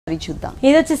చూద్దాం.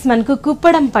 ఇది వచ్చేసి మనకు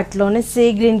Kuppadam పట్టులోనే sea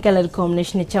green colour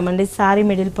combination ఇచ్చామండి. సారీ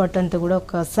మిడిల్ పార్ట్ అంతా కూడా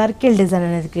ఒక సర్కిల్ డిజైన్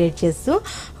అనేది క్రియేట్ చేస్తూ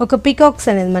ఒక పికాక్స్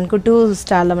అనేది మనకు 2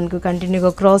 స్టార్లో మనకు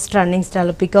కంటిన్యూగా క్రాస్ రన్నింగ్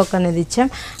స్టార్లో పికాక్ అనేది ఇచ్చాం.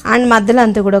 అండ్ మధ్యలో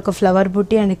అంతా కూడా ఒక ఫ్లవర్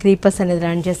బుట్టి అండ్ క్రీపర్స్ అనేది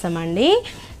రన్ చేస్తామండి.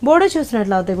 బోర్డర్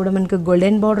చూసినట్లయితే కూడా మనకు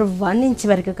గోల్డెన్ బోర్డర్ 1 ఇంచ్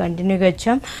వరకు కంటిన్యూగా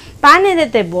ఇచ్చాం. ప్యాన్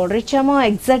ఏదైతే బోర్డర్ ఇచ్చామో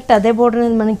ఎగ్జాక్ట్ అదే బోర్డర్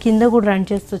అనేది మనం కింద కూడా రన్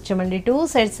చేస్తూ వచ్చామండి. 2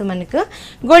 సైడ్స్ మనకు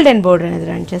గోల్డెన్ బోర్డర్ అనేది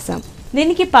రన్ చేస్తాం.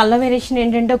 దీనికి పళ్ళ వేరియేషన్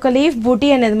ఏంటంటే ఒక లీఫ్ బూటీ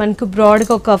అనేది మనకు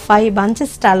బ్రాడ్గా ఒక 5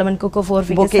 బంచెస్ స్టాల్ మనకు ఒక 4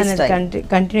 ఫిగర్స్ అనేది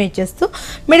కంటిన్యూ చేస్తూ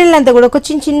మిడిల్ అంతా కూడా ఒక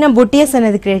చిన్న బుటీస్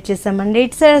అనేది క్రియేట్ చేస్తామండి.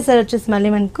 ఇటు సైడ్ వచ్చేసి మళ్ళీ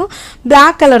మనకు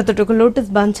బ్లాక్ కలర్ తోటి ఒక లోటస్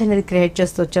బంచ్ అనేది క్రియేట్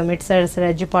చేస్తూ వచ్చాము ఇటు సైడ్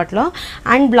ఎడ్జ్ పార్ట్ లో.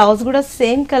 అండ్ బ్లౌజ్ కూడా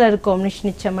సేమ్ కలర్ కాంబినేషన్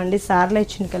ఇచ్చామండి. సార్లో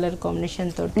ఇచ్చిన కలర్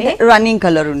కాంబినేషన్ తోటి రన్నింగ్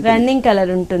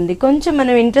కలర్ ఉంటుంది. కొంచెం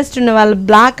మనం ఇంట్రెస్ట్ ఉన్న వాళ్ళు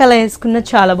బ్లాక్ కలర్ వేసుకున్న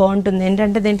చాలా బాగుంటుంది.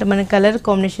 ఏంటంటే దీంట్లో మనం కలర్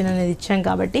కాంబినేషన్ అనేది ఇచ్చాం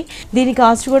కాబట్టి దీని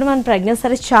కాస్ట్ కూడా మనం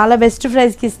సరే చాలా బెస్ట్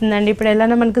ప్రైస్ కి ఇస్తుందండి. ఇప్పుడు ఎలా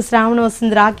మనకు శ్రావణ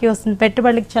వస్తుంది, రాఖీ వస్తుంది,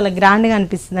 పెట్టుబడికి చాలా గ్రాండ్ గా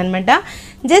అనిపిస్తుంది అనమాట.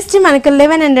 జస్ట్ మనకు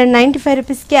 1195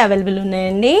 రూపీస్ కి అవైలబుల్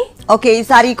ఉన్నాయండి. ఓకే, ఈ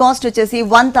సారీ కాస్ట్ వచ్చేసి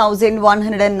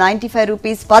 1195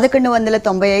 రూపీస్,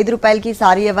 1195 రూపాయలకి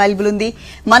సారీ అవైలబుల్ ఉంది.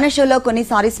 మన షోలో కొన్ని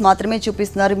సారీస్ మాత్రమే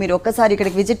చూపిస్తున్నారు. మీరు ఒక్కసారి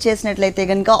ఇక్కడికి విజిట్ చేసినట్లయితే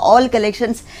కనుక ఆల్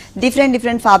కలెక్షన్స్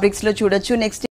డిఫరెంట్ ఫ్యాబ్రిక్స్ లో చూడొచ్చు. నెక్స్ట్